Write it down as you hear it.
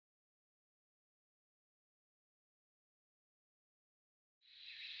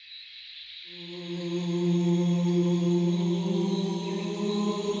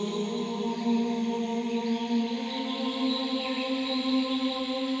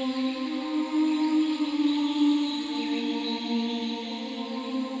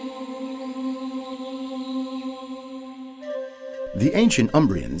The ancient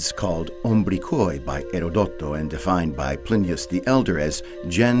Umbrians, called Ombricoi by Herodoto and defined by Plinius the Elder as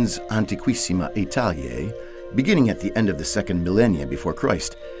gens antiquissima Italiae, beginning at the end of the second millennia before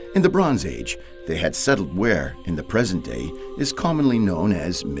Christ, in the Bronze Age, they had settled where, in the present day, is commonly known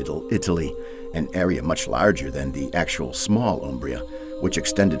as Middle Italy, an area much larger than the actual small Umbria, which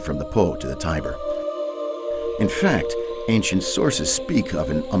extended from the Po to the Tiber. In fact, ancient sources speak of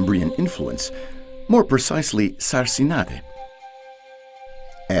an Umbrian influence, more precisely Sarcinate,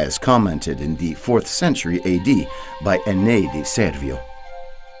 as commented in the 4th century AD by DANAE di Servio.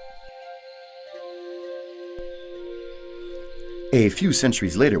 A few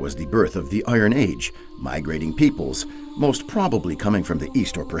centuries later was the birth of the Iron Age. Migrating peoples, most probably coming from the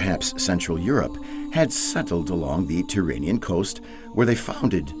East or perhaps Central Europe, had settled along the Tyrrhenian coast, where they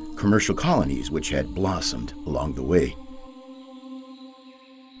founded commercial colonies which had blossomed along the way.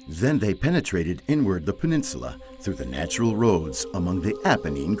 Then they penetrated inward the peninsula through the natural roads among the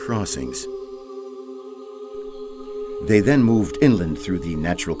Apennine crossings. They then moved inland through the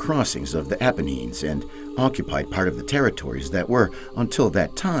natural crossings of the Apennines and occupied part of the territories that were, until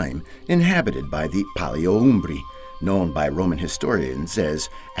that time, inhabited by the Paleo-Umbri, known by Roman historians as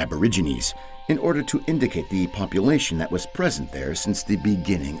Aborigines, in order to indicate the population that was present there since the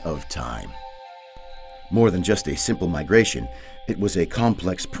beginning of time. More than just a simple migration, it was a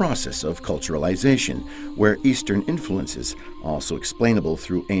complex process of culturalization, where Eastern influences, also explainable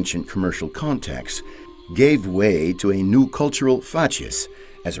through ancient commercial contacts, gave way to a new cultural facies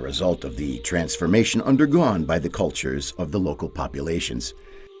as a result of the transformation undergone by the cultures of the local populations.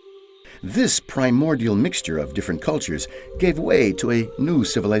 This primordial mixture of different cultures gave way to a new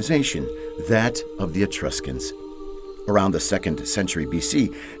civilization, that of the Etruscans. Around the 2nd century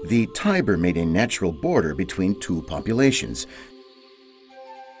BC, the Tiber made a natural border between two populations,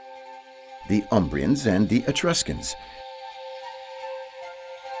 the Umbrians and the Etruscans.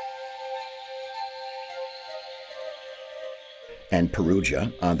 And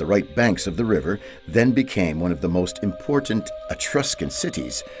Perugia, on the right banks of the river, then became one of the most important Etruscan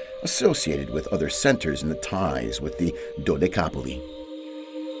cities, associated with other centers in the ties with the Dodecapoli.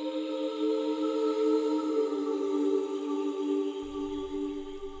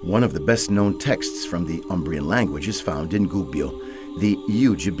 One of the best-known texts from the Umbrian language is found in Gubbio, the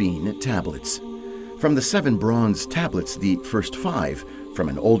Eugubine tablets. From the 7 bronze tablets, the first 5, from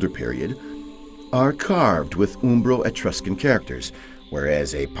an older period, are carved with Umbro-Etruscan characters,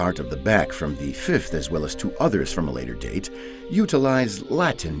 whereas a part of the back from the 5th, as well as 2 others from a later date, utilize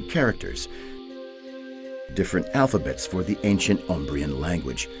Latin characters, different alphabets for the ancient Umbrian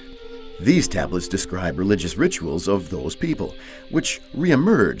language. These tablets describe religious rituals of those people, which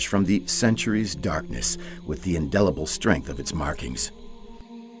re-emerge from the centuries' darkness with the indelible strength of its markings.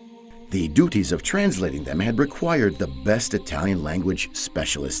 The duties of translating them had required the best Italian language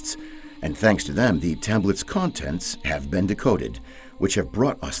specialists, and thanks to them, the tablet's contents have been decoded, which have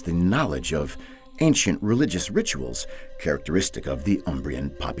brought us the knowledge of ancient religious rituals characteristic of the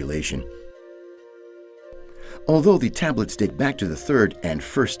Umbrian population. Although the tablets date back to the 3rd and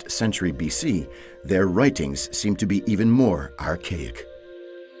 1st century BC, their writings seem to be even more archaic.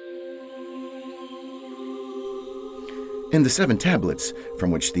 In the 7 tablets,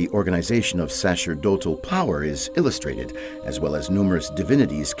 from which the organization of sacerdotal power is illustrated, as well as numerous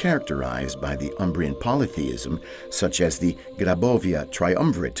divinities characterized by the Umbrian polytheism, such as the Grabovia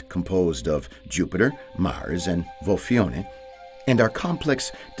triumvirate composed of Jupiter, Mars, and Vofione, and are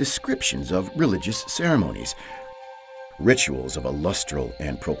complex descriptions of religious ceremonies, rituals of a lustral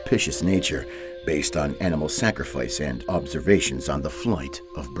and propitious nature based on animal sacrifice and observations on the flight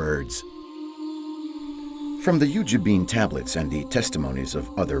of birds. From the Eugubine tablets and the testimonies of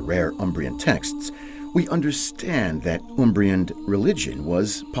other rare Umbrian texts, we understand that Umbrian religion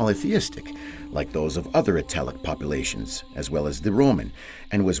was polytheistic, like those of other Italic populations, as well as the Roman,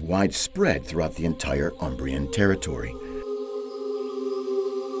 and was widespread throughout the entire Umbrian territory.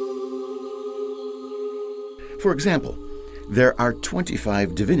 For example, there are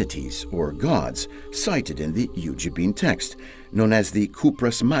 25 divinities, or gods, cited in the Eugubine text, known as the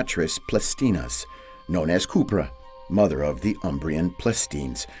Cupras Matres Plestinas, known as Cupra, mother of the Umbrian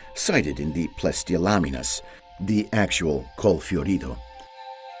Plestines, cited in the Plestia Laminas, the actual Col Fiorito.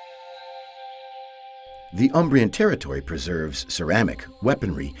 The Umbrian territory preserves ceramic,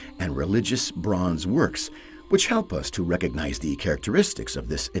 weaponry, and religious bronze works, which help us to recognize the characteristics of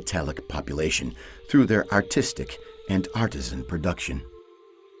this Italic population through their artistic and artisan production.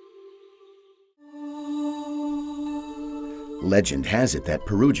 Legend has it that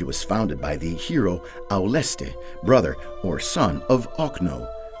Perugia was founded by the hero Auleste, brother or son of Ocno,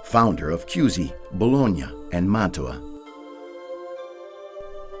 founder of Chiusi, Bologna, and Mantua.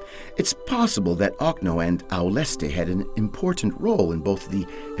 It's possible that Ocno and Auleste had an important role in both the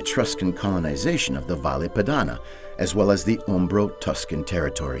Etruscan colonization of the Valle Padana as well as the Umbro-Tuscan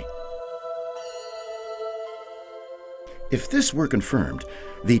territory. If this were confirmed,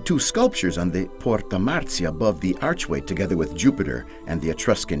 the two sculptures on the Porta Marzia above the archway, together with Jupiter and the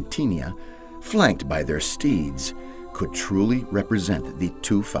Etruscan Tinia, flanked by their steeds, could truly represent the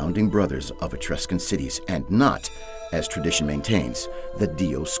two founding brothers of Etruscan cities and not, as tradition maintains, the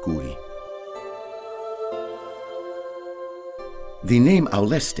Dioscuri. The name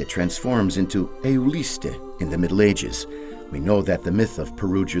Auleste transforms into Euliste in the Middle Ages. We know that the myth of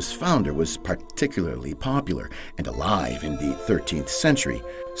Perugia's founder was particularly popular and alive in the 13th century,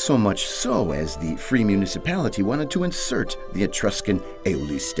 so much so as the free municipality wanted to insert the Etruscan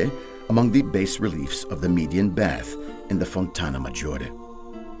Euliste among the bas reliefs of the Median bath in the Fontana Maggiore.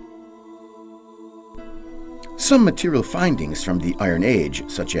 Some material findings from the Iron Age,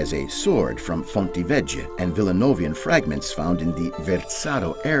 such as a sword from Fontivegge and Villanovian fragments found in the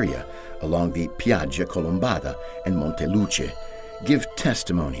Verzaro area along the Piaggia Colombata and Monte Luce, give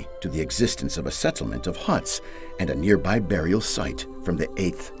testimony to the existence of a settlement of huts and a nearby burial site from the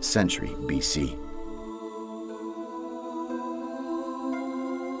 8th century BC.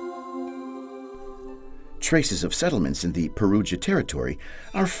 Traces of settlements in the Perugia territory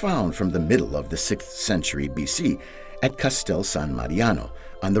are found from the middle of the 6th century BC at Castel San Mariano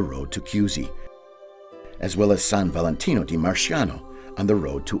on the road to Chiusi, as well as San Valentino di Marciano on the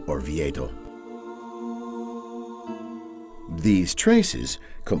road to Orvieto. These traces,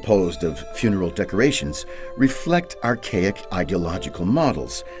 composed of funeral decorations, reflect archaic ideological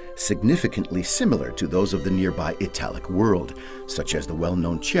models, significantly similar to those of the nearby Italic world, such as the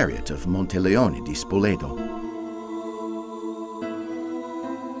well-known chariot of Monteleone di Spoleto.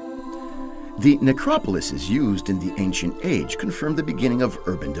 The necropolises used in the ancient age confirm the beginning of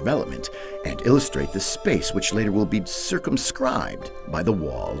urban development and illustrate the space which later will be circumscribed by the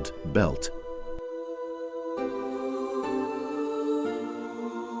walled belt.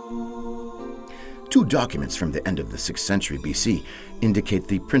 Two documents from the end of the 6th century BC indicate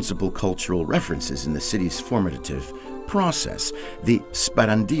the principal cultural references in the city's formative process, the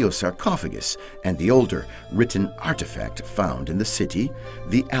Sparandio sarcophagus and the older written artifact found in the city,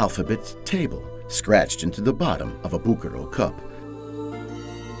 the alphabet table, scratched into the bottom of a Bucaro cup.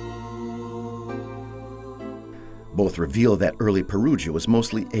 Both reveal that early Perugia was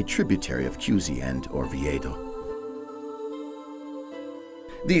mostly a tributary of Chiusi and Orvieto.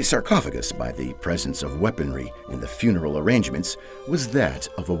 The sarcophagus, by the presence of weaponry in the funeral arrangements, was that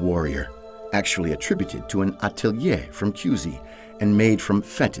of a warrior, actually attributed to an atelier from Chiusi and made from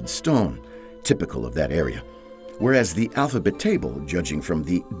fetid stone, typical of that area, whereas the alphabet table, judging from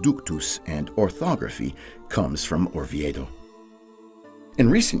the ductus and orthography, comes from Orvieto. In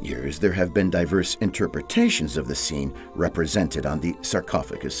recent years, there have been diverse interpretations of the scene represented on the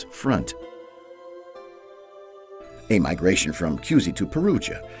sarcophagus front. A migration from Chiusi to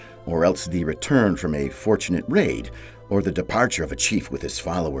Perugia, or else the return from a fortunate raid, or the departure of a chief with his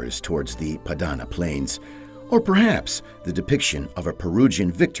followers towards the Padana plains, or perhaps the depiction of a Perugian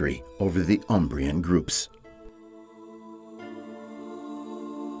victory over the Umbrian groups.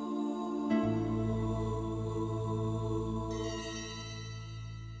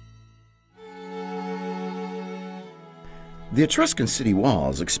 The Etruscan city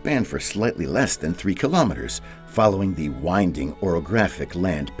walls expand for slightly less than 3 kilometers, following the winding orographic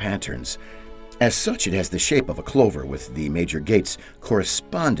land patterns. As such, it has the shape of a clover, with the major gates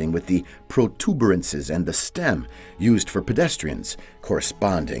corresponding with the protuberances and the stem used for pedestrians,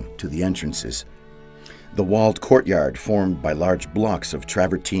 corresponding to the entrances. The walled courtyard, formed by large blocks of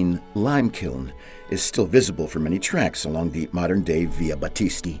travertine limekiln, is still visible for many tracks along the modern-day Via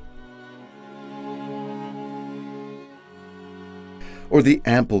Battisti. Or the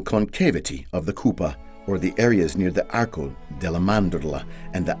ample concavity of the Cupa, or the areas near the Arco della Mandorla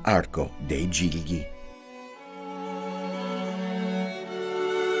and the Arco dei Gigli.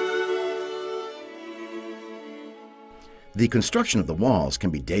 The construction of the walls can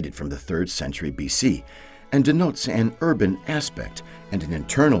be dated from the 3rd century BC and denotes an urban aspect and an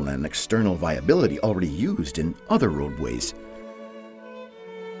internal and external viability already used in other roadways.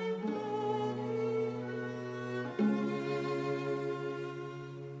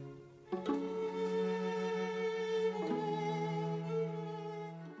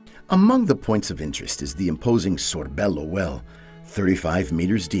 Among the points of interest is the imposing Sorbello well, 35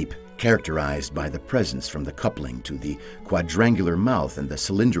 meters deep, characterized by the presence from the coupling to the quadrangular mouth and the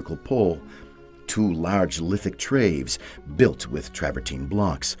cylindrical pole, 2 large lithic traves built with travertine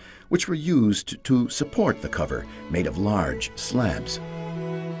blocks, which were used to support the cover made of large slabs.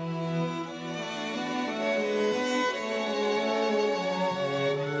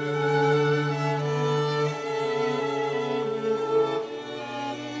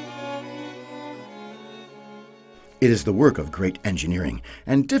 It is the work of great engineering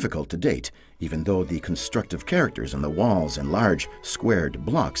and difficult to date, even though the constructive characters on the walls and large squared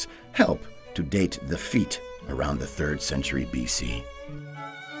blocks help to date the feat around the 3rd century BC.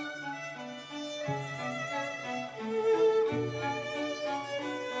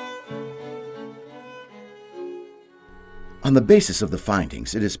 On the basis of the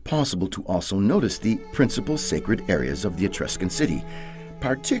findings, it is possible to also notice the principal sacred areas of the Etruscan city,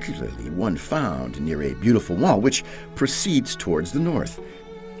 particularly one found near a beautiful wall which proceeds towards the north,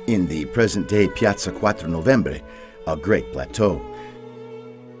 in the present-day Piazza 4 Novembre, a great plateau.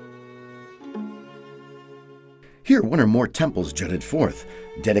 Here one or more temples jutted forth,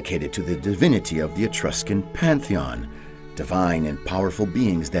 dedicated to the divinity of the Etruscan pantheon, divine and powerful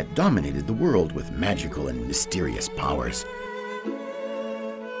beings that dominated the world with magical and mysterious powers.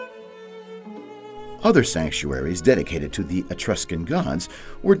 Other sanctuaries dedicated to the Etruscan gods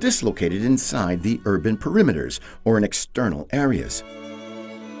were dislocated inside the urban perimeters or in external areas.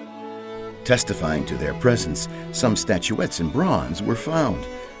 Testifying to their presence, some statuettes in bronze were found,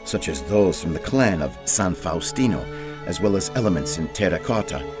 such as those from the clan of San Faustino, as well as elements in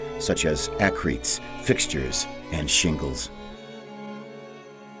terracotta, such as acrites, fixtures, and shingles.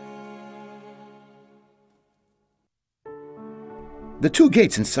 The 2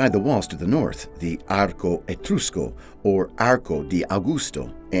 gates inside the walls to the north, the Arco Etrusco or Arco di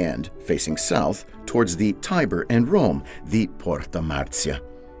Augusto, and facing south towards the Tiber and Rome, the Porta Marzia,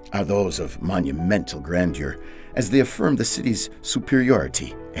 are those of monumental grandeur, as they affirm the city's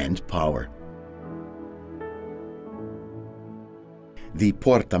superiority and power. The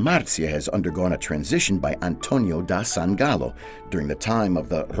Porta Marzia has undergone a transition by Antonio da San Gallo during the time of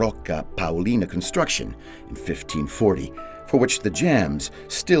the Rocca Paolina construction in 1540, for which the jambs,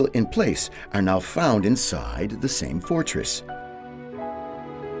 still in place, are now found inside the same fortress.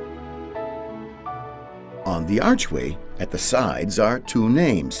 On the archway, at the sides, are 2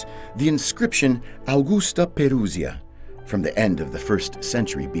 names, the inscription Augusta Perugia, from the end of the 1st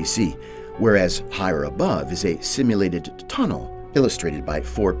century BC, whereas higher above is a simulated tunnel, illustrated by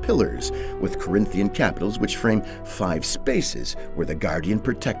 4 pillars with Corinthian capitals which frame 5 spaces where the guardian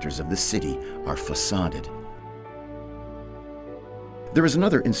protectors of the city are facaded. There is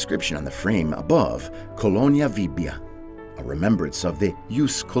another inscription on the frame above, Colonia Vibia, a remembrance of the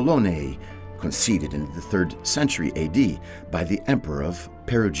Ius Coloniae, conceded in the 3rd century AD by the emperor of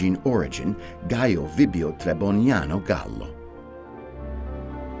Perugian origin, Gaio Vibio Treboniano Gallo.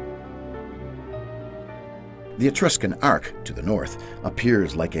 The Etruscan Arch to the north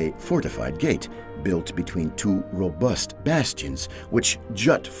appears like a fortified gate built between 2 robust bastions which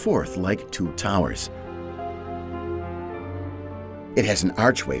jut forth like 2 towers. It has an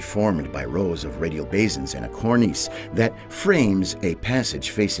archway formed by rows of radial basins and a cornice that frames a passage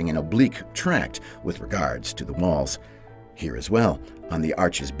facing an oblique tract with regards to the walls. Here as well, on the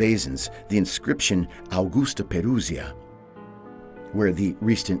arch's basins, the inscription Augusta Perugia, where the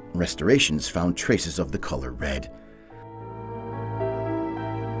recent restorations found traces of the color red.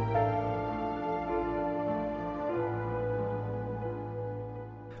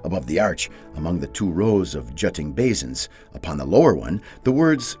 Above the arch, among the 2 rows of jutting basins, upon the lower one, the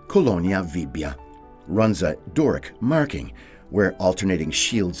words Colonia Vibia, runs a Doric marking, where alternating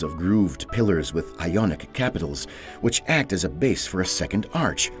shields of grooved pillars with Ionic capitals, which act as a base for a second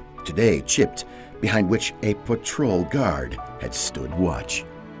arch, today chipped, behind which a patrol guard had stood watch.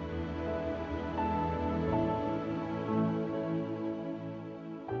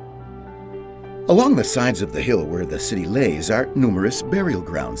 Along the sides of the hill where the city lays are numerous burial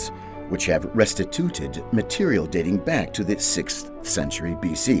grounds, which have restituted material dating back to the 6th century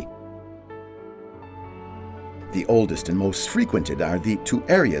BC. The oldest and most frequented are the 2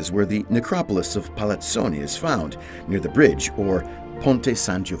 areas where the necropolis of Palazzoni is found, near the bridge or Ponte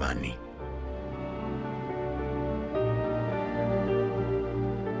San Giovanni.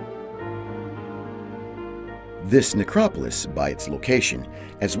 This necropolis, by its location,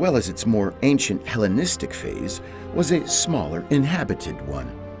 as well as its more ancient Hellenistic phase, was a smaller inhabited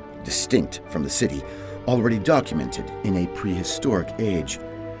one, distinct from the city, already documented in a prehistoric age.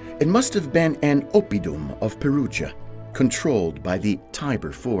 It must have been an oppidum of Perugia, controlled by the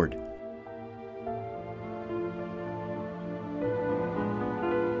Tiber ford.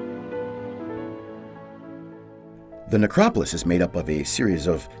 The necropolis is made up of a series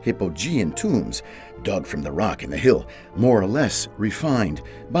of hypogean tombs dug from the rock in the hill, more or less refined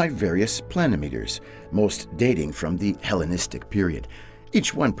by various planimeters, most dating from the Hellenistic period,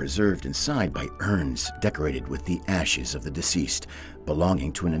 each one preserved inside by urns decorated with the ashes of the deceased,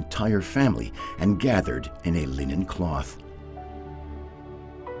 belonging to an entire family and gathered in a linen cloth.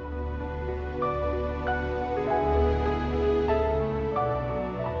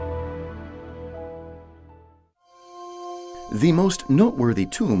 The most noteworthy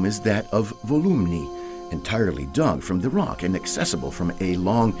tomb is that of Volumni, entirely dug from the rock and accessible from a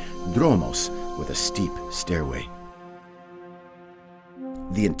long dromos with a steep stairway.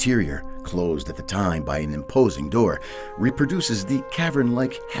 The interior, closed at the time by an imposing door, reproduces the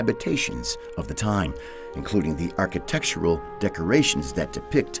cavern-like habitations of the time, including the architectural decorations that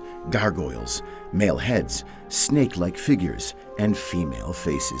depict gargoyles, male heads, snake-like figures, and female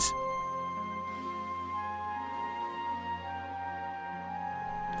faces.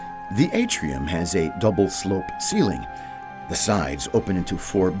 The atrium has a double-slope ceiling. The sides open into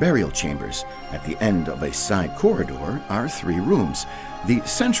 4 burial chambers. At the end of a side corridor are 3 rooms. The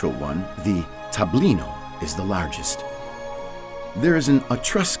central one, the tablino, is the largest. There is an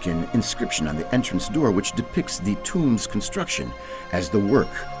Etruscan inscription on the entrance door which depicts the tomb's construction as the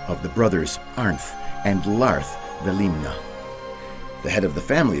work of the brothers Arnth and Larth Velimna. The head of the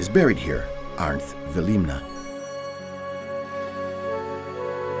family is buried here, Arnth Velimna.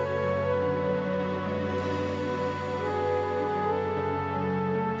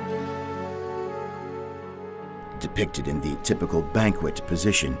 Depicted in the typical banquet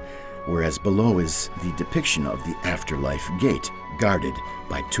position, whereas below is the depiction of the afterlife gate, guarded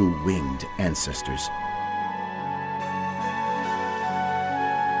by 2 winged ancestors.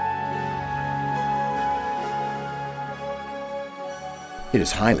 It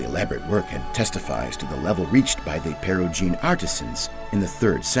is highly elaborate work and testifies to the level reached by the Perugian artisans in the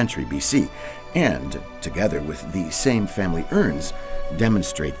 3rd century BC, and, together with the same family urns,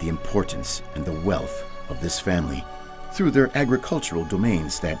 demonstrate the importance and the wealth of this family through their agricultural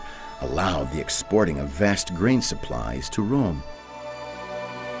domains that allowed the exporting of vast grain supplies to Rome.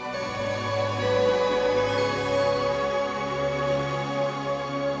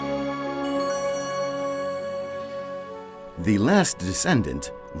 The last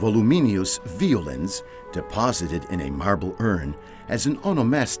descendant, Voluminius Violens, deposited in a marble urn, has an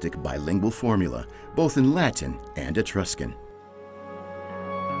onomastic bilingual formula, both in Latin and Etruscan.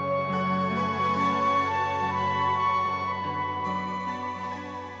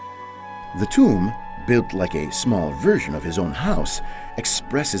 The tomb, built like a small version of his own house,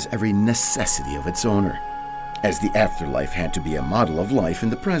 expresses every necessity of its owner, as the afterlife had to be a model of life in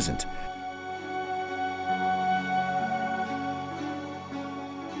the present.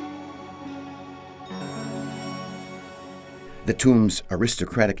 The tomb's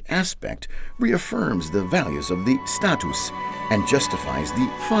aristocratic aspect reaffirms the values of the status and justifies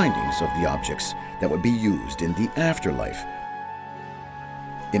the findings of the objects that would be used in the afterlife,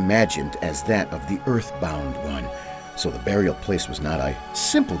 imagined as that of the earthbound one. So the burial place was not a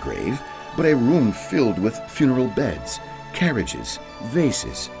simple grave, but a room filled with funeral beds, carriages,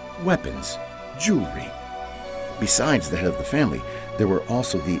 vases, weapons, jewelry. Besides the head of the family, there were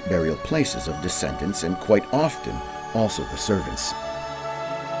also the burial places of descendants and quite often also the servants.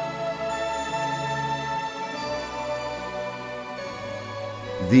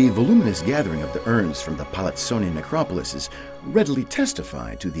 The voluminous gathering of the urns from the Palazzone necropolises readily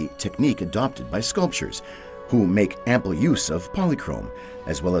testify to the technique adopted by sculptors, who make ample use of polychrome,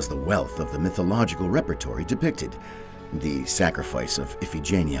 as well as the wealth of the mythological repertory depicted: the sacrifice of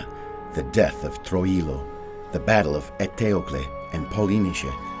Iphigenia, the death of Troilo, the battle of Eteocle and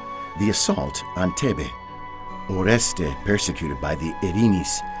Polynice, the assault on Thebe, Oreste persecuted by the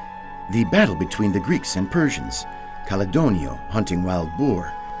Erinis, the battle between the Greeks and Persians, Caledonio hunting wild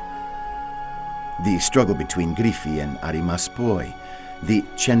boar, the struggle between Griffi and Arimaspoi, the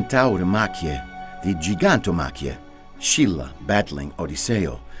Centauromachie, the Gigantomachie, Scylla battling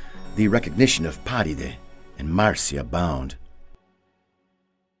Odisseo, the recognition of Paride, and Marcia bound.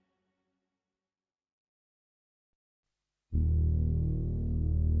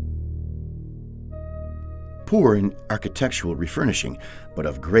 Poor in architectural refurnishing, but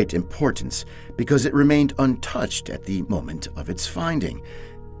of great importance because it remained untouched at the moment of its finding,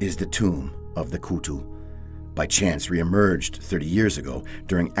 is the tomb of the Kutu, by chance re-emerged 30 years ago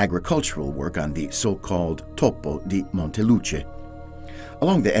during agricultural work on the so-called Topo di Monteluce.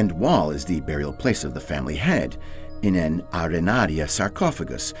 Along the end wall is the burial place of the family head, in an arenaria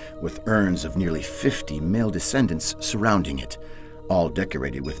sarcophagus with urns of nearly 50 male descendants surrounding it, all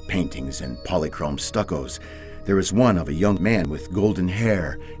decorated with paintings and polychrome stuccos. There is one of a young man with golden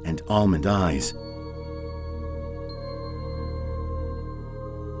hair and almond eyes.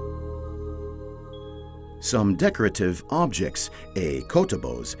 Some decorative objects, a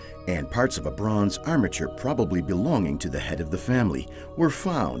kotobos, and parts of a bronze armature probably belonging to the head of the family, were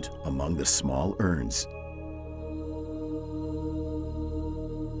found among the small urns.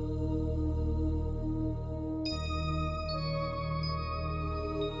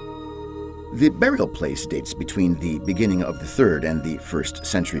 The burial place dates between the beginning of the 3rd and the 1st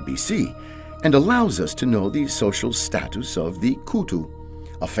century BC and allows us to know the social status of the Kutu,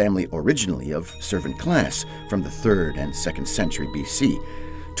 a family originally of servant class from the 3rd and 2nd century BC,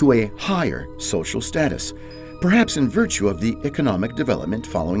 to a higher social status, perhaps in virtue of the economic development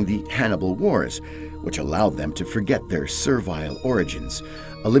following the Hannibal Wars, which allowed them to forget their servile origins,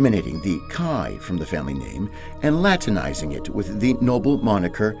 eliminating the Kai from the family name and Latinizing it with the noble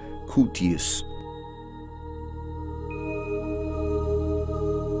moniker Cutius.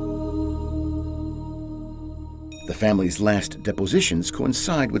 The family's last depositions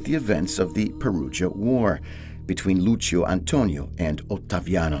coincide with the events of the Perugia War between Lucio Antonio and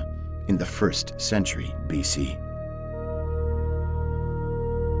Ottaviano in the 1st century BC.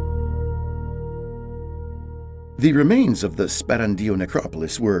 The remains of the Sparandio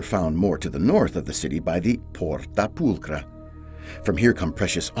necropolis were found more to the north of the city by the Porta Pulcra. From here come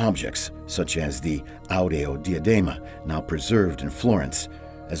precious objects, such as the Aureo diadema, now preserved in Florence,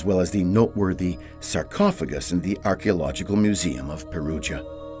 as well as the noteworthy sarcophagus in the Archaeological Museum of Perugia.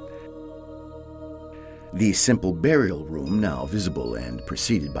 The simple burial room, now visible and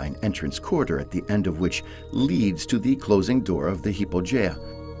preceded by an entrance corridor at the end of which leads to the closing door of the Hypogea.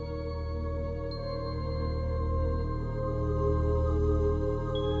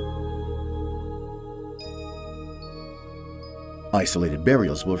 Isolated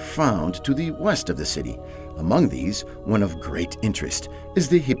burials were found to the west of the city. Among these, one of great interest is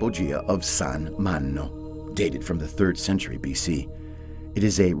the Hypogea of San Manno, dated from the 3rd century BC. It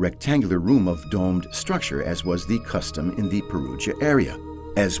is a rectangular room of domed structure, as was the custom in the Perugia area,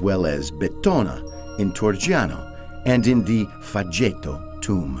 as well as Bettona in Torgiano and in the Faggetto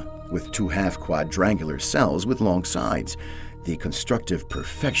tomb, with 2 half-quadrangular cells with long sides. The constructive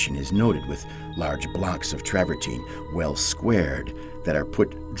perfection is noted with large blocks of travertine, well squared, that are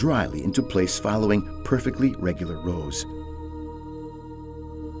put dryly into place following perfectly regular rows.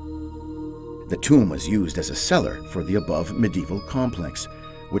 The tomb was used as a cellar for the above medieval complex,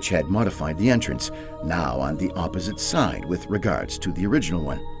 which had modified the entrance, now on the opposite side with regards to the original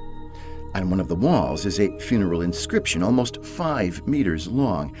one. On one of the walls is a funeral inscription almost 5 meters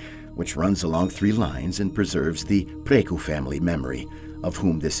long, which runs along 3 lines and preserves the Precu family memory, of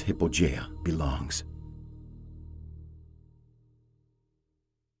whom this Hypogea belongs.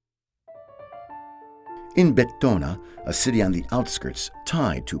 In Bettona, a city on the outskirts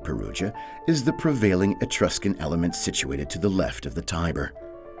tied to Perugia, is the prevailing Etruscan element situated to the left of the Tiber.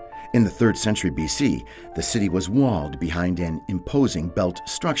 In the 3rd century BC, the city was walled behind an imposing belt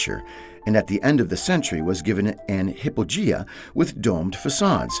structure, and at the end of the century was given an hypogea with domed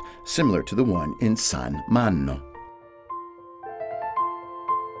facades, similar to the one in San Manno.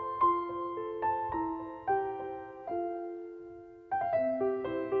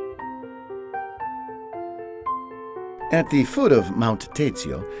 At the foot of Mount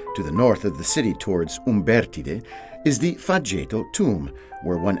Tezio, to the north of the city towards Umbertide, is the Faggetto tomb,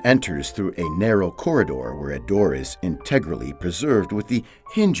 where one enters through a narrow corridor where a door is integrally preserved with the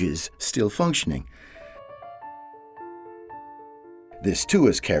hinges still functioning. This too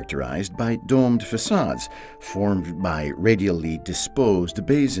is characterized by domed facades formed by radially disposed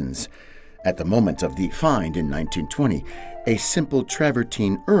basins. At the moment of the find in 1920, a simple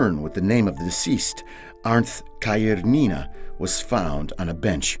travertine urn with the name of the deceased, Arnth Caernina, was found on a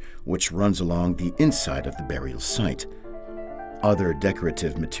bench which runs along the inside of the burial site. Other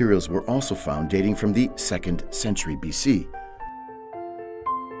decorative materials were also found dating from the 2nd century BC.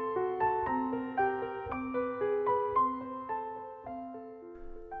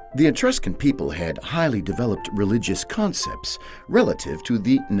 The Etruscan people had highly developed religious concepts relative to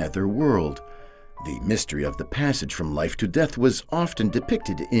the nether world. The mystery of the passage from life to death was often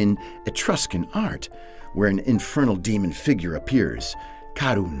depicted in Etruscan art, where an infernal demon figure appears,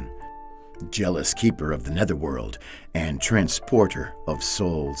 Karun, jealous keeper of the netherworld and transporter of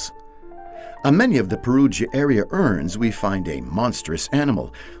souls. On many of the Perugia area urns, we find a monstrous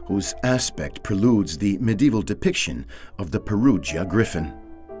animal whose aspect preludes the medieval depiction of the Perugia griffin.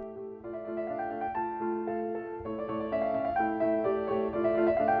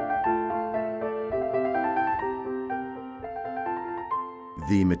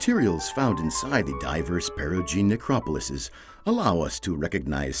 The materials found inside the diverse Perugian necropolises allow us to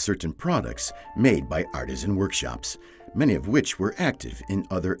recognize certain products made by artisan workshops, many of which were active in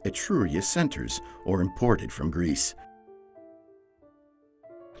other Etruria centers or imported from Greece.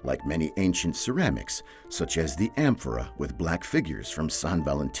 Like many ancient ceramics, such as the amphora with black figures from San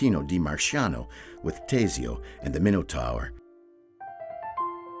Valentino di Marciano with Tezio and the Minotaur,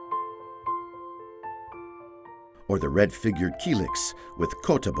 or the red-figured kilix with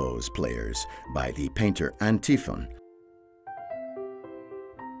kotabos players by the painter Antiphon,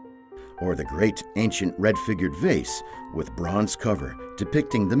 or the great ancient red-figured vase with bronze cover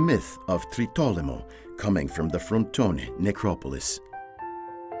depicting the myth of Tritolemo coming from the Frontone necropolis.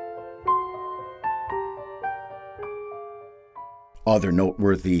 Other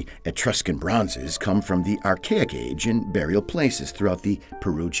noteworthy Etruscan bronzes come from the Archaic Age in burial places throughout the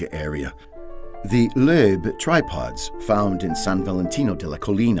Perugia area. The Loeb tripods, found in San Valentino della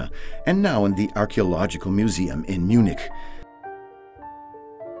Collina and now in the Archaeological Museum in Munich,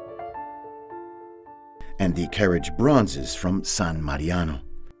 and the carriage bronzes from San Mariano.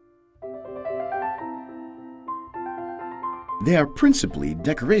 They are principally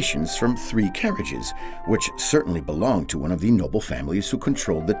decorations from 3 carriages, which certainly belonged to one of the noble families who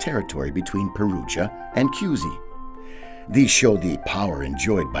controlled the territory between Perugia and Chiusi. These show the power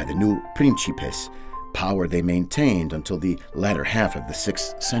enjoyed by the new principes, power they maintained until the latter half of the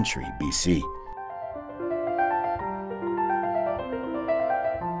 6th century BC.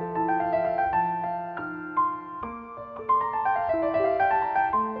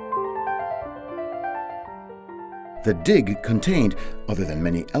 The dig contained, other than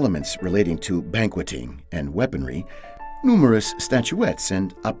many elements relating to banqueting and weaponry, numerous statuettes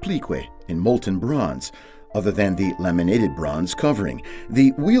and applique in molten bronze, other than the laminated bronze covering,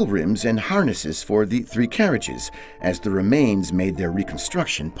 the wheel rims and harnesses for the 3 carriages, as the remains made their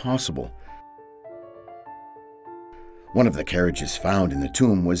reconstruction possible. One of the carriages found in the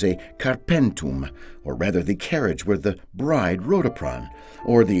tomb was a carpentum, or rather the carriage where the bride rode upon,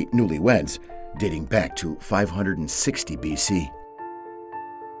 or the newlyweds, dating back to 560 BC.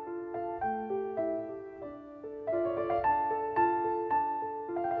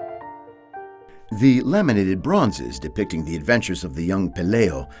 The laminated bronzes depicting the adventures of the young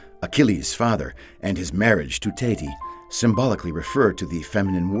Peleo, Achilles' father, and his marriage to Teti, symbolically refer to the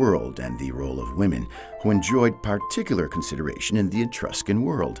feminine world and the role of women, who enjoyed particular consideration in the Etruscan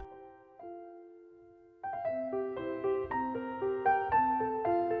world.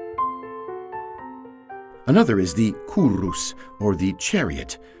 Another is the currus, or the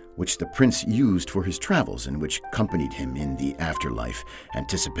chariot, which the prince used for his travels and which accompanied him in the afterlife,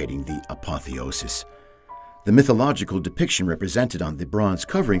 anticipating the apotheosis. The mythological depiction represented on the bronze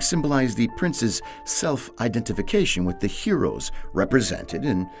covering symbolized the prince's self-identification with the heroes represented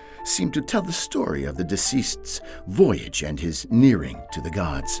and seemed to tell the story of the deceased's voyage and his nearing to the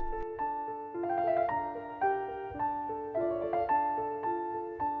gods.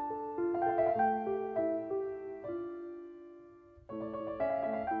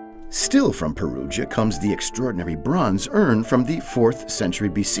 Still from Perugia comes the extraordinary bronze urn from the 4th century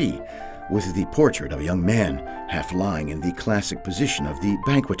BC, with the portrait of a young man half lying in the classic position of the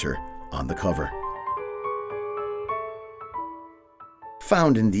banqueter on the cover.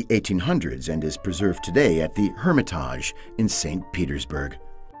 Found in the 1800s and is preserved today at the Hermitage in St. Petersburg.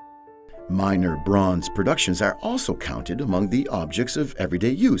 Minor bronze productions are also counted among the objects of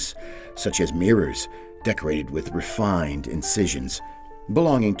everyday use, such as mirrors decorated with refined incisions,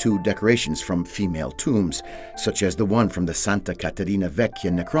 belonging to decorations from female tombs, such as the one from the Santa Caterina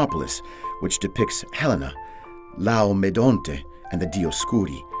Vecchia necropolis, which depicts Helena, Laomedonte, and the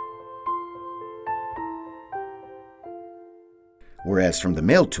Dioscuri. Whereas from the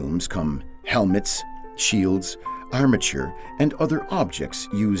male tombs come helmets, shields, armature, and other objects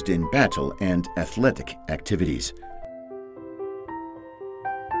used in battle and athletic activities.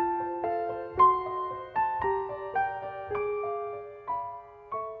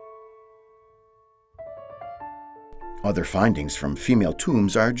 Other findings from female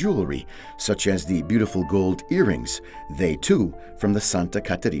tombs are jewelry, such as the beautiful gold earrings, they too from the Santa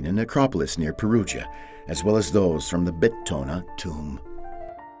Caterina necropolis near Perugia, as well as those from the Bettona tomb.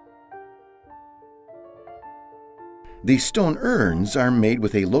 The stone urns are made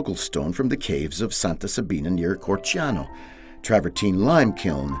with a local stone from the caves of Santa Sabina near Corciano, travertine lime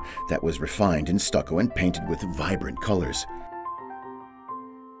kiln that was refined in stucco and painted with vibrant colors.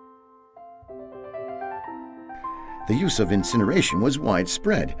 The use of incineration was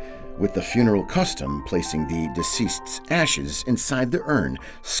widespread, with the funeral custom placing the deceased's ashes inside the urn,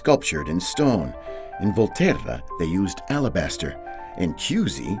 sculptured in stone. In Volterra, they used alabaster. In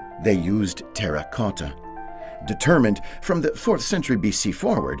Chiusi, they used terracotta. Determined from the 4th century BC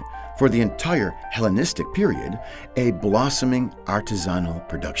forward, for the entire Hellenistic period, a blossoming artisanal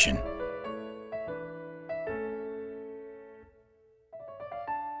production.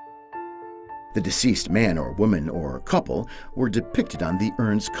 The deceased man or woman or couple were depicted on the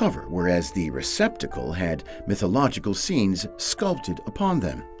urn's cover, whereas the receptacle had mythological scenes sculpted upon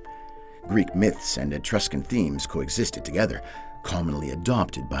them. Greek myths and Etruscan themes coexisted together, commonly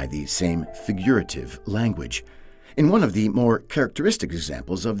adopted by the same figurative language, in one of the more characteristic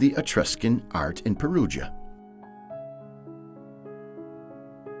examples of the Etruscan art in Perugia.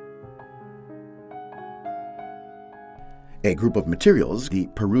 A group of materials, the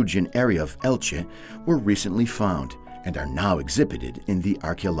Perugian area of Elche, were recently found and are now exhibited in the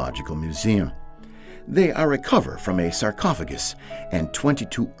Archaeological Museum. They are a cover from a sarcophagus and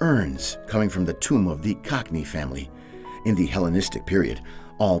 22 urns coming from the tomb of the Cockney family. In the Hellenistic period,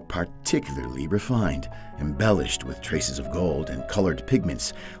 all particularly refined, embellished with traces of gold and colored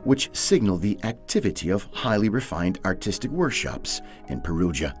pigments, which signal the activity of highly refined artistic workshops in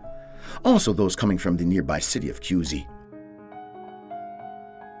Perugia. Also those coming from the nearby city of Chiusi.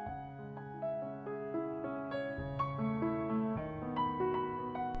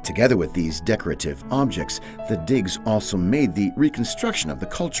 Together with these decorative objects, the digs also made the reconstruction of the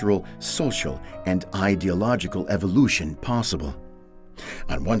cultural, social, and ideological evolution possible.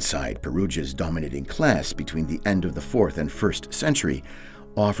 On one side, Perugia's dominating class between the end of the 4th and 1st century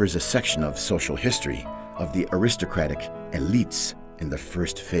offers a section of social history of the aristocratic elites in the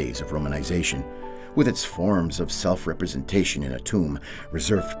first phase of Romanization, with its forms of self-representation in a tomb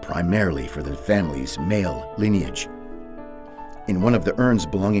reserved primarily for the family's male lineage. In one of the urns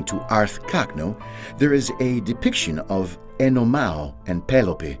belonging to Arth Kakno, there is a depiction of Enomao and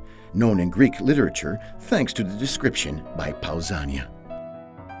Pelope, known in Greek literature thanks to the description by Pausania.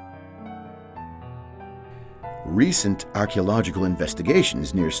 Recent archaeological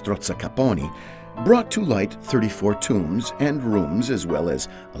investigations near Strozza Caponi brought to light 34 tombs and rooms as well as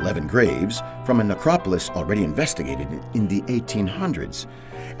 11 graves from a necropolis already investigated in the 1800s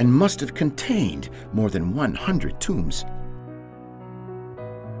and must have contained more than 100 tombs.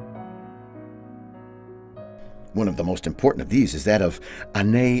 One of the most important of these is that of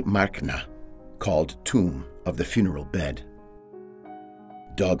DANAE Markna, called Tomb of the Funeral Bed.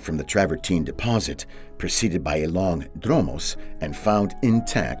 Dug from the travertine deposit, preceded by a long dromos, and found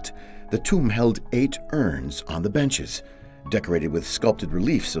intact, the tomb held 8 urns on the benches, decorated with sculpted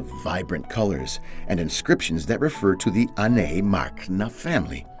reliefs of vibrant colors and inscriptions that refer to the DANAE Markna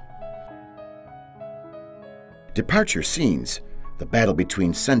family. Departure scenes, the battle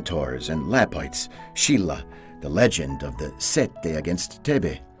between centaurs and Lapites, Scylla, the legend of the Sette against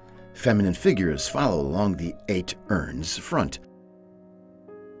Thebe. Feminine figures follow along the 8 urns front.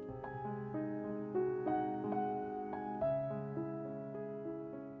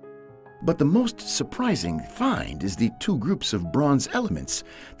 But the most surprising find is the 2 groups of bronze elements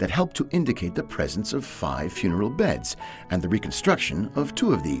that help to indicate the presence of 5 funeral beds and the reconstruction of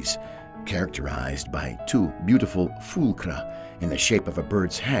 2 of these, characterized by 2 beautiful fulcra in the shape of a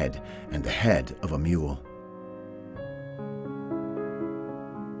bird's head and the head of a mule.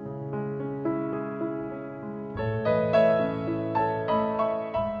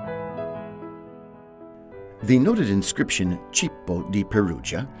 The noted inscription Cippo di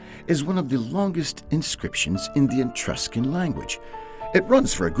Perugia is one of the longest inscriptions in the Etruscan language. It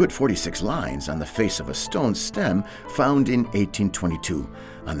runs for a good 46 lines on the face of a stone stem found in 1822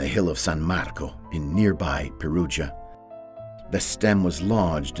 on the hill of San Marco in nearby Perugia. The stem was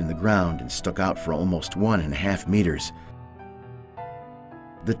lodged in the ground and stuck out for almost 1.5 meters.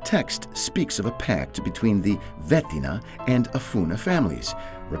 The text speaks of a pact between the Vetina and Afuna families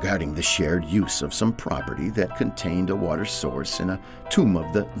regarding the shared use of some property that contained a water source in a tomb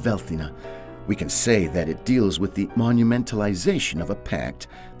of the Velthina. We can say that it deals with the monumentalization of a pact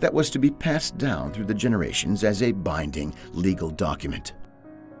that was to be passed down through the generations as a binding legal document.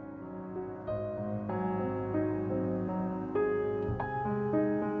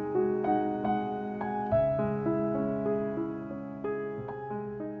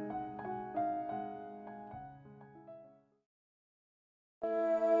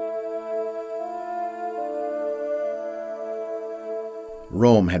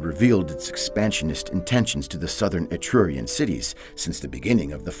 Rome had revealed its expansionist intentions to the southern Etrurian cities since the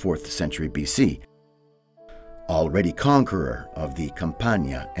beginning of the 4th century BC. Already conqueror of the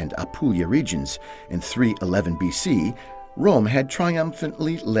Campania and Apulia regions in 311 BC, Rome had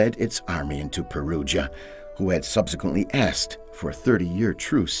triumphantly led its army into Perugia, who had subsequently asked for a 30-year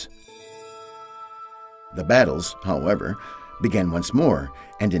truce. The battles, however, began once more,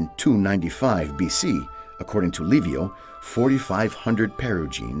 and in 295 BC, according to Livio, 4,500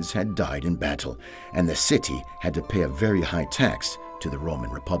 Perugians had died in battle, and the city had to pay a very high tax to the Roman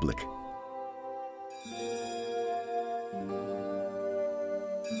Republic.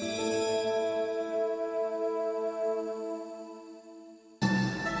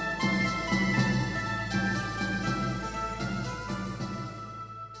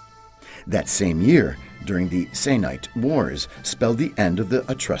 That same year, during the Samnite Wars, spelled the end of the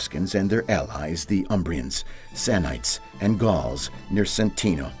Etruscans and their allies, the Umbrians, Samnites, and Gauls near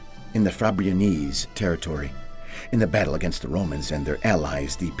Centino, in the Fabrianese territory, in the battle against the Romans and their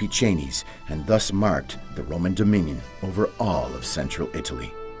allies, the Picenes, and thus marked the Roman dominion over all of central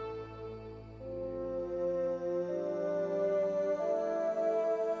Italy.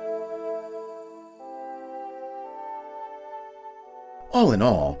 All in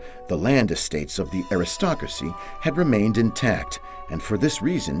all, the land estates of the aristocracy had remained intact, and for this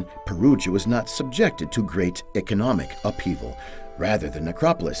reason, Perugia was not subjected to great economic upheaval. Rather, the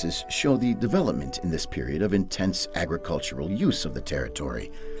necropolises show the development in this period of intense agricultural use of the territory,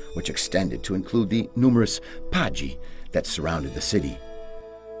 which extended to include the numerous pagi that surrounded the city.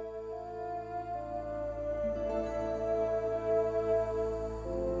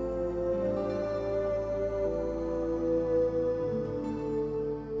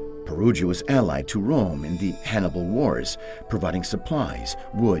 Perugia was allied to Rome in the Hannibal Wars, providing supplies,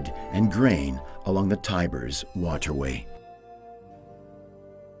 wood, and grain along the Tiber's waterway.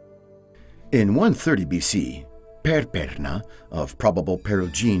 In 130 BC, Perperna, of probable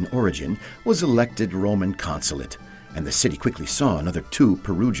Perugian origin, was elected Roman consulate, and the city quickly saw another two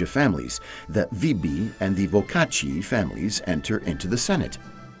Perugia families, the Vibi and the Vocacci families, enter into the Senate.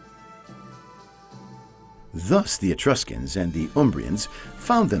 Thus the Etruscans and the Umbrians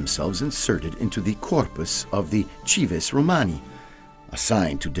found themselves inserted into the corpus of the Cives Romani.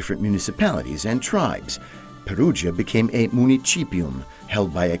 Assigned to different municipalities and tribes, Perugia became a municipium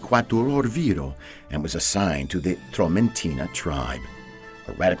held by a quattuor viro and was assigned to the Tromentina tribe.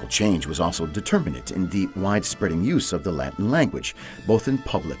 A radical change was also determinate in the widespreading use of the Latin language, both in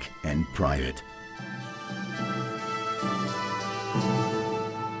public and private.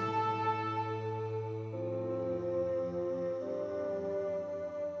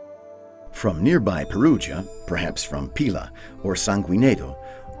 From nearby Perugia, perhaps from Pila or Sanguineto,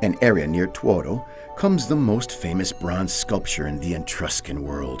 an area near Tuoro, comes the most famous bronze sculpture in the Etruscan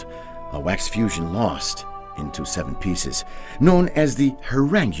world, a wax fusion lost into 7 pieces, known as the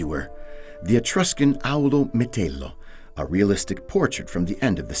Haranguer, the Etruscan Aulo Metello, a realistic portrait from the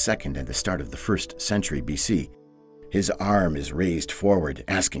end of the 2nd and the start of the 1st century BC. His arm is raised forward,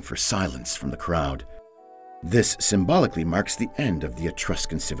 asking for silence from the crowd. This symbolically marks the end of the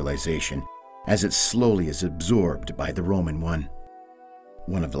Etruscan civilization, as it slowly is absorbed by the Roman one.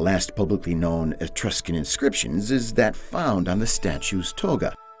 One of the last publicly known Etruscan inscriptions is that found on the statue's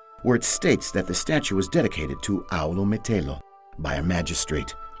toga, where it states that the statue was dedicated to Aulo Metello by a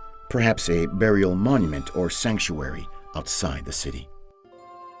magistrate, perhaps a burial monument or sanctuary outside the city.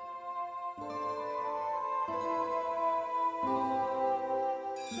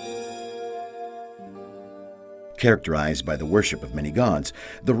 Characterized by the worship of many gods,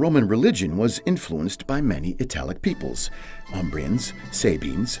 the Roman religion was influenced by many Italic peoples: Umbrians,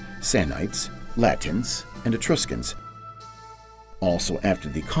 Sabines, Samnites, Latins, and Etruscans. Also after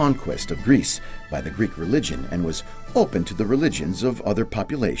the conquest of Greece by the Greek religion, and was open to the religions of other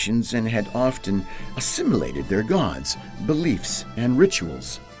populations and had often assimilated their gods, beliefs, and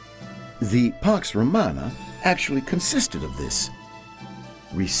rituals. The Pax Romana actually consisted of this: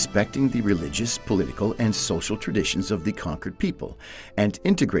 respecting the religious, political, and social traditions of the conquered people, and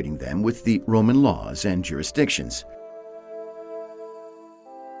integrating them with the Roman laws and jurisdictions.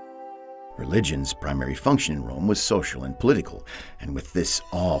 Religion's primary function in Rome was social and political, and with this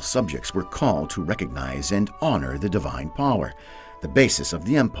all subjects were called to recognize and honor the divine power, the basis of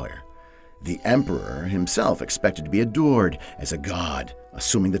the empire. The emperor himself expected to be adored as a god,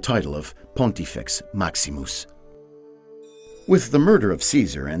 assuming the title of Pontifex Maximus. With the murder of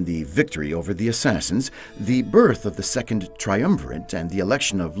Caesar and the victory over the assassins, the birth of the Second Triumvirate and the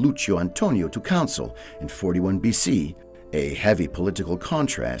election of Lucio Antonio to consul in 41 BC, a heavy political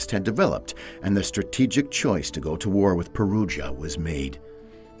contrast had developed, and the strategic choice to go to war with Perugia was made.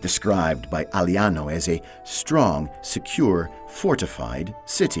 Described by Aliano as a strong, secure, fortified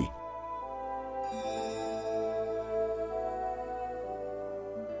city.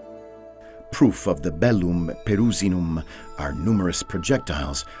 Proof of the bellum Perusinum are numerous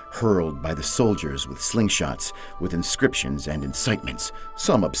projectiles hurled by the soldiers with slingshots, with inscriptions and incitements,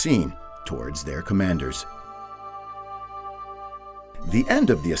 some obscene, towards their commanders. The end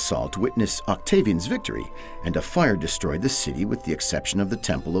of the assault witnessed Octavian's victory, and a fire destroyed the city with the exception of the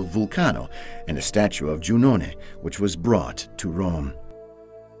temple of Vulcano and a statue of Giunone, which was brought to Rome.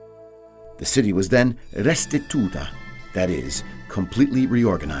 The city was then restituta, that is, completely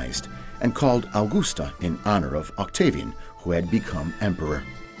reorganized, and called Augusta in honor of Octavian, who had become emperor.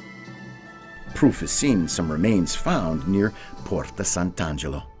 Proof is seen in some remains found near Porta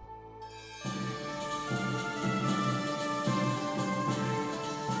Sant'Angelo.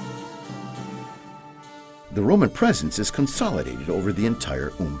 The Roman presence is consolidated over the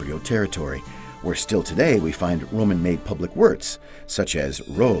entire Umbrio territory, where still today we find Roman-made public works, such as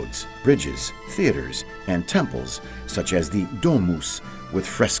roads, bridges, theaters, and temples, such as the Domus, with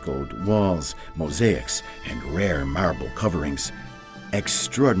frescoed walls, mosaics, and rare marble coverings.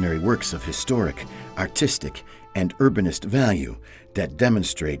 Extraordinary works of historic, artistic, and urbanist value that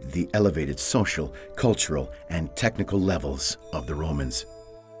demonstrate the elevated social, cultural, and technical levels of the Romans.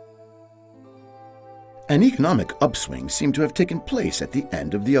 An economic upswing seemed to have taken place at the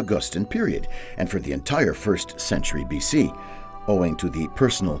end of the Augustan period and for the entire 1st century BC, owing to the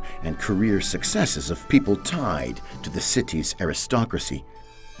personal and career successes of people tied to the city's aristocracy.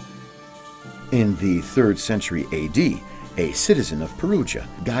 In the 3rd century AD, a citizen of Perugia,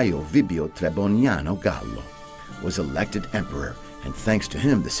 Gaio Vibio Treboniano Gallo, was elected emperor, and thanks to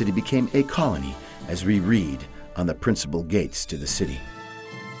him the city became a colony, as we read on the principal gates to the city.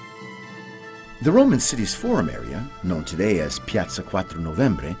 The Roman city's forum area, known today as Piazza 4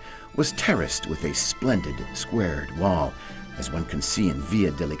 Novembre, was terraced with a splendid squared wall, as one can see in Via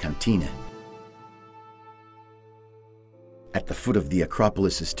delle Cantine. At the foot of the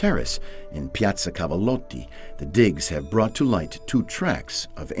Acropolis's terrace, in Piazza Cavallotti, the digs have brought to light 2 tracts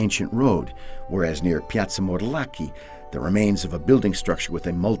of ancient road, whereas near Piazza Morlacchi, the remains of a building structure with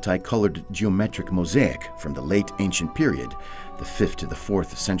a multicolored geometric mosaic from the late ancient period, the 5th to the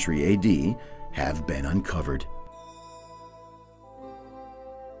 4th century AD, have been uncovered.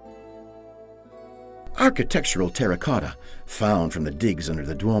 Architectural terracotta, found from the digs under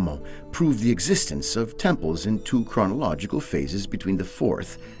the Duomo, prove the existence of temples in 2 chronological phases between the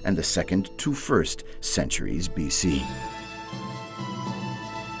 4th and the 2nd to 1st centuries BC.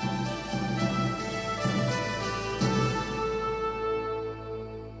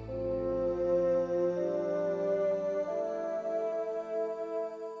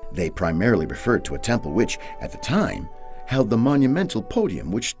 They primarily referred to a temple which, at the time, held the monumental podium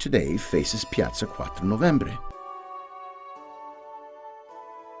which today faces Piazza 4 Novembre.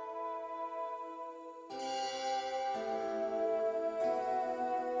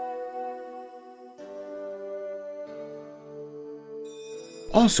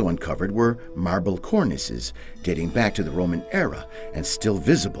 Also uncovered were marble cornices dating back to the Roman era, and still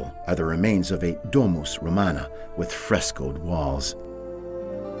visible are the remains of a Domus Romana with frescoed walls.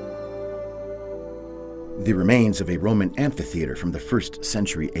 The remains of a Roman amphitheater from the 1st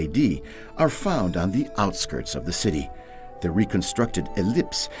century AD are found on the outskirts of the city. The reconstructed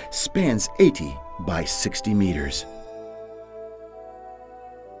ellipse spans 80 by 60 meters.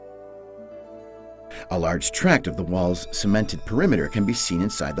 A large tract of the wall's cemented perimeter can be seen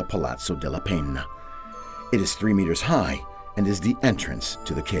inside the Palazzo della Penna. It is 3 meters high and is the entrance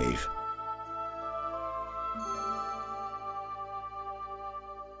to the cave.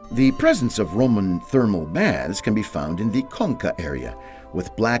 The presence of Roman thermal baths can be found in the Conca area,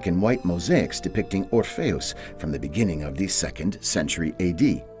 with black and white mosaics depicting Orpheus from the beginning of the 2nd century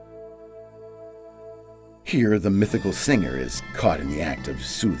AD. Here, the mythical singer is caught in the act of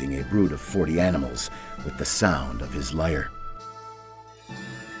soothing a brood of 40 animals with the sound of his lyre.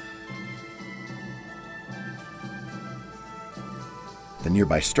 The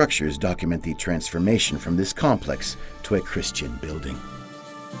nearby structures document the transformation from this complex to a Christian building.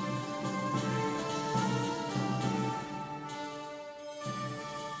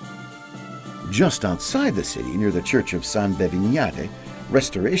 Just outside the city, near the church of San Bevignate,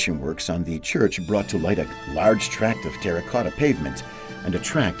 restoration works on the church brought to light a large tract of terracotta pavement and a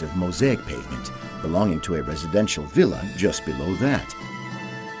tract of mosaic pavement belonging to a residential villa just below that.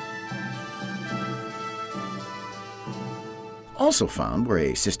 Also found were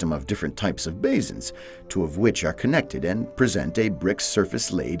a system of different types of basins, 2 of which are connected and present a brick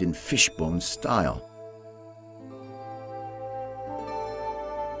surface laid in fishbone style.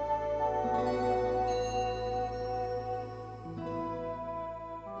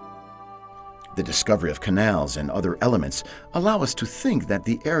 The discovery of canals and other elements allow us to think that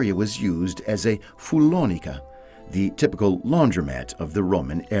the area was used as a fullonica, the typical laundromat of the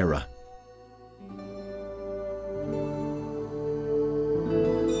Roman era.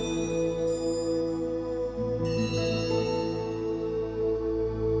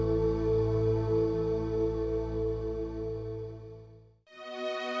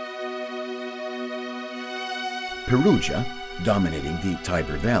 Perugia, dominating the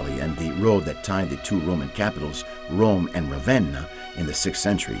Tiber Valley and the road that tied the 2 Roman capitals, Rome and Ravenna, in the 6th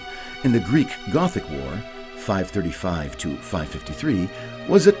century, in the Greek Gothic War, 535 to 553,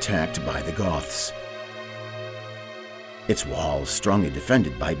 was attacked by the Goths. Its walls strongly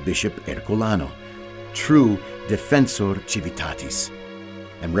defended by Bishop Ercolano, true defensor civitatis.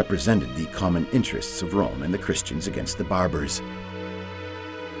 and represented the common interests of Rome and the Christians against the barbars.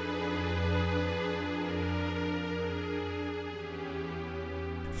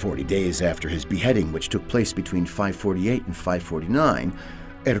 "40 days after his beheading, which took place between 548 and 549,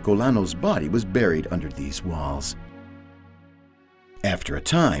 Ercolano's body was buried under these walls. After a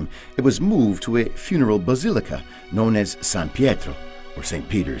time, it was moved to a funeral basilica known as San Pietro, or St.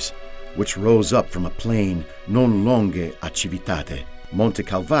 Peter's, which rose up from a plain non longe a Civitate, Monte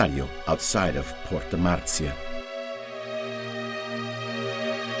Calvario, outside of Porta Marzia.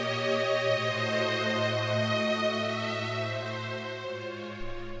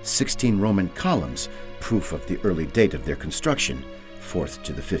 "16 Roman columns, proof of the early date of their construction, 4th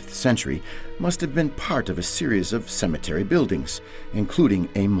to the 5th century, must have been part of a series of cemetery buildings, including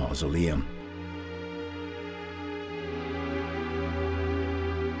a mausoleum.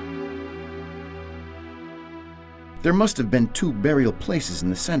 There must have been 2 burial places in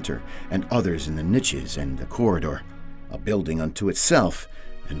the center and others in the niches and the corridor, a building unto itself,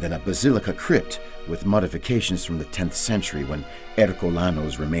 and then a basilica crypt with modifications from the 10th century when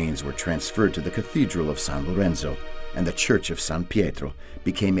Ercolano's remains were transferred to the Cathedral of San Lorenzo, and the Church of San Pietro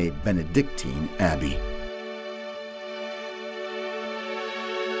became a Benedictine abbey.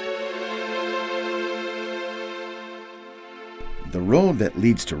 The road that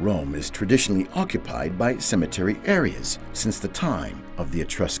leads to Rome is traditionally occupied by cemetery areas since the time of the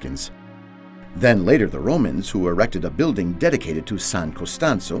Etruscans. Then later the Romans, who erected a building dedicated to San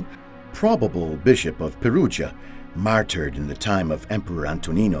Costanzo, probable bishop of Perugia, martyred in the time of Emperor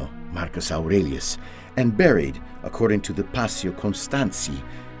Antonino, Marcus Aurelius, and buried, according to the Passio Constanzi,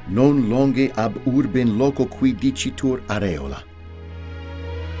 non longe ab urben loco qui dicitur areola.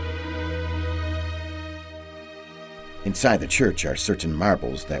 Inside the church are certain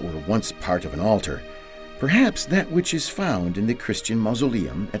marbles that were once part of an altar, perhaps that which is found in the Christian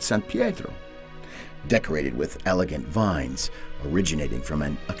mausoleum at San Pietro, decorated with elegant vines originating from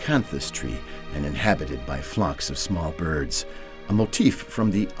an acanthus tree and inhabited by flocks of small birds, a motif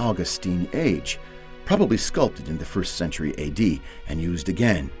from the Augustine age, probably sculpted in the 1st century AD and used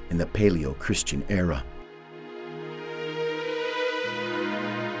again in the Paleo-Christian era.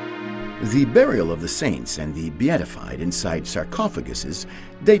 The burial of the saints and the beatified inside sarcophaguses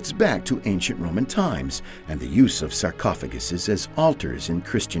dates back to ancient Roman times, and the use of sarcophaguses as altars in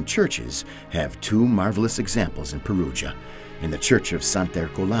Christian churches have 2 marvelous examples in Perugia, in the Church of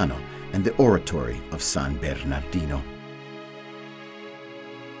Sant'Ercolano and the Oratory of San Bernardino.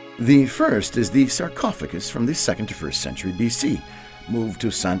 The first is the sarcophagus from the 2nd to 1st century BC, moved to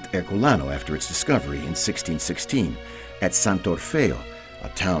Sant'Ercolano after its discovery in 1616 at Sant'Orfeo, a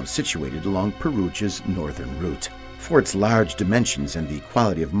town situated along Perugia's northern route. For its large dimensions and the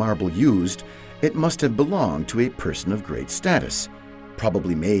quality of marble used, it must have belonged to a person of great status.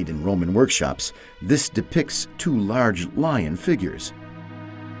 Probably made in Roman workshops, this depicts 2 large lion figures.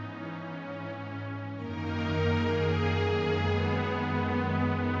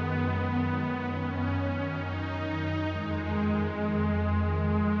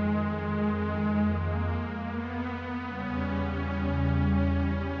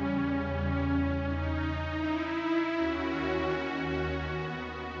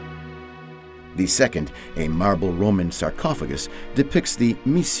 The second, a marble Roman sarcophagus, depicts the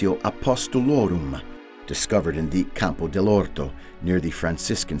Missio Apostolorum, discovered in the Campo dell'Orto near the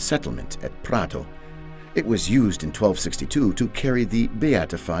Franciscan settlement at Prato. It was used in 1262 to carry the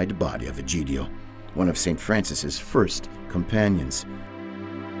beatified body of Egidio, one of St. Francis's first companions.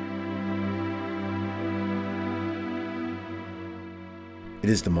 It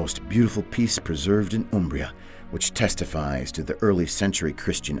is the most beautiful piece preserved in Umbria, which testifies to the early century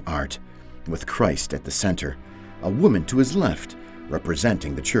Christian art, with Christ at the center, a woman to his left,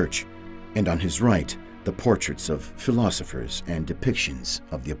 representing the church, and on his right, the portraits of philosophers and depictions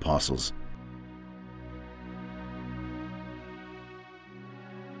of the apostles.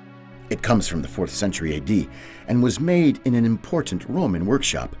 It comes from the 4th century AD and was made in an important Roman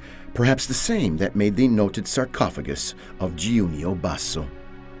workshop, perhaps the same that made the noted sarcophagus of Giunio Basso.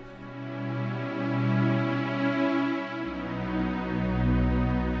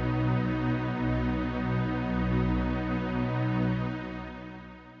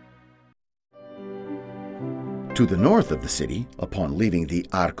 To the north of the city, upon leaving the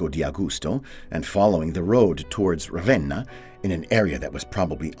Arco di Augusto and following the road towards Ravenna, in an area that was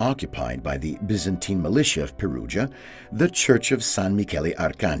probably occupied by the Byzantine militia of Perugia, the Church of San Michele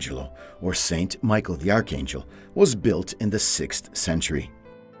Arcangelo, or Saint Michael the Archangel, was built in the 6th century.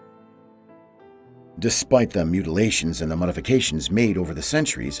 Despite the mutilations and the modifications made over the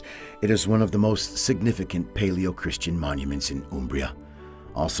centuries, it is one of the most significant Paleo-Christian monuments in Umbria.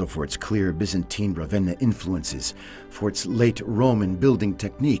 also for its clear Byzantine Ravenna influences, for its late Roman building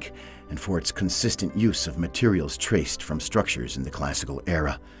technique, and for its consistent use of materials traced from structures in the classical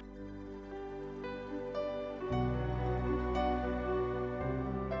era.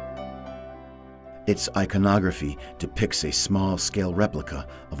 Its iconography depicts a small-scale replica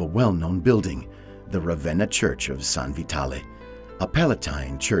of a well-known building, the Ravenna Church of San Vitale, a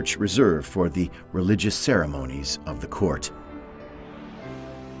Palatine church reserved for the religious ceremonies of the court.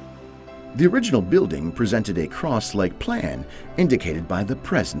 The original building presented a cross-like plan indicated by the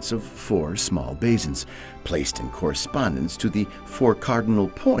presence of 4 small basins, placed in correspondence to the 4 cardinal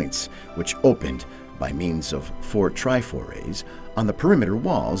points, which opened by means of 4 triforays on the perimeter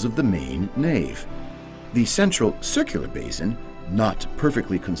walls of the main nave. The central circular basin, not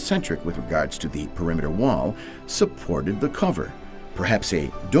perfectly concentric with regards to the perimeter wall, supported the cover, perhaps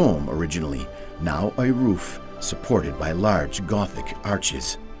a dome originally, now a roof supported by large Gothic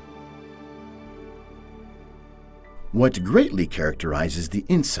arches. What greatly characterizes the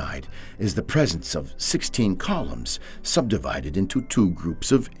inside is the presence of 16 columns subdivided into 2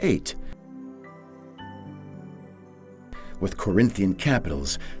 groups of 8, with Corinthian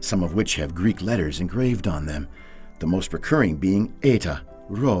capitals, some of which have Greek letters engraved on them, the most recurring being Eta,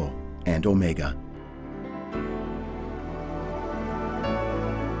 Rho, and Omega.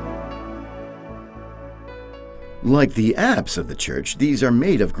 Like the apse of the church, these are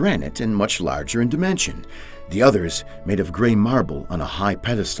made of granite and much larger in dimension. The others, made of gray marble on a high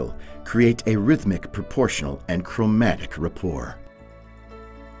pedestal, create a rhythmic, proportional, and chromatic rapport.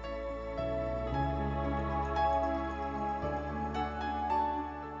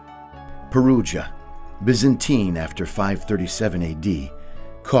 Perugia, Byzantine after 537 AD,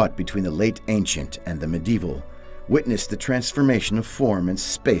 caught between the late ancient and the medieval, witnessed the transformation of form and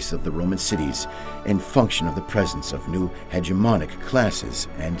space of the Roman cities in function of the presence of new hegemonic classes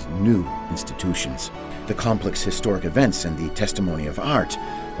and new institutions. The complex historic events and the testimony of art,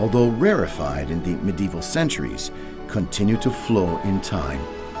 although rarefied in the medieval centuries, continue to flow in time,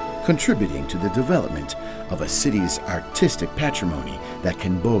 contributing to the development of a city's artistic patrimony that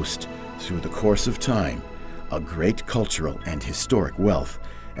can boast, through the course of time, a great cultural and historic wealth,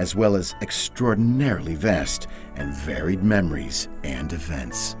 as well as extraordinarily vast and varied memories and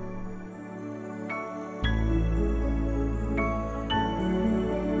events.